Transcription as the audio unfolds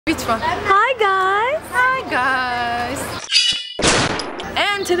Which one? Hi guys! Hi guys!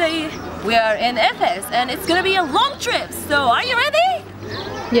 And today we are in Ephesus and it's gonna be a long trip. So are you ready?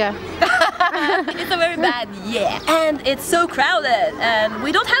 Yeah. It's a very bad yeah. And it's so crowded and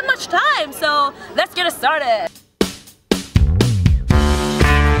we don't have much time, so let's get it started.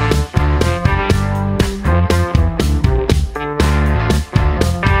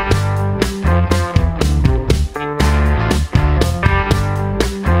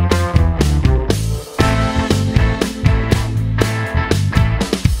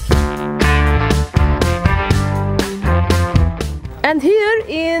 And here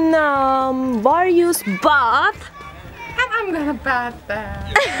in various bath. And I'm gonna bath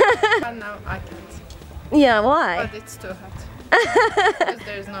there. But now I can't. Yeah, why? But it's too hot. Because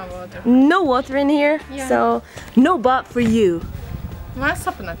there's no water. No water in here, Yeah. so no bath for you. Once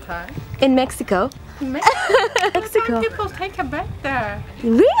upon a time. In Mexico. Mexico. Some people take a bath there.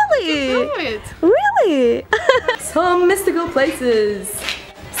 Really? Do it. Really? Some mystical places.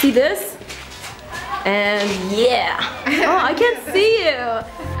 See this? And yeah. Oh, I can't see you.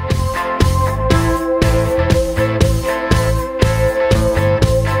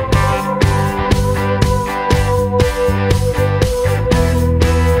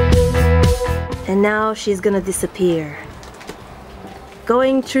 And now she's gonna disappear.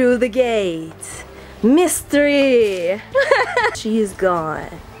 Going through the gate. Mystery. She is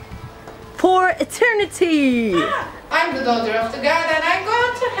gone. For eternity. I'm the daughter of the God and I'm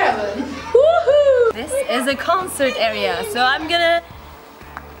going to heaven. Woohoo! This is a concert area, so I'm gonna...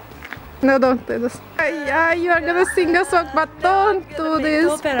 No, don't do this. Yeah, you are gonna sing a song, but don't do this.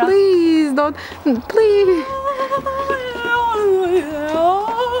 Opera. Please, don't. Please.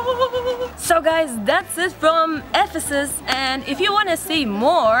 So guys, that's it from Ephesus, and if you want to see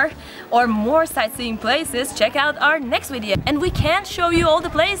more or more sightseeing places, check out our next video. And we can't show you all the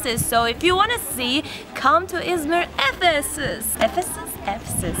places, so if you want to see, come to İzmir, Ephesus. Ephesus.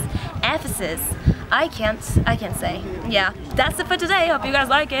 I can't say. Yeah, that's it for today. Hope you guys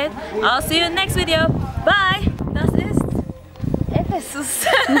like it. I'll see you in the next video. Bye. Das ist Ephesus.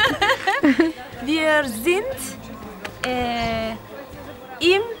 Wir sind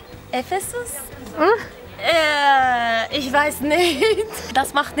im Ephesus? Ich weiß nicht.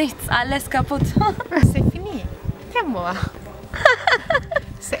 Das macht nichts, alles kaputt. C'est fini. C'est moi.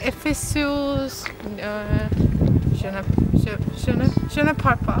 C'est Ephesus. Je ne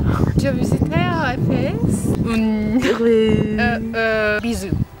parle pas. Je visitais à Ephesus.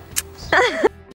 Bisous.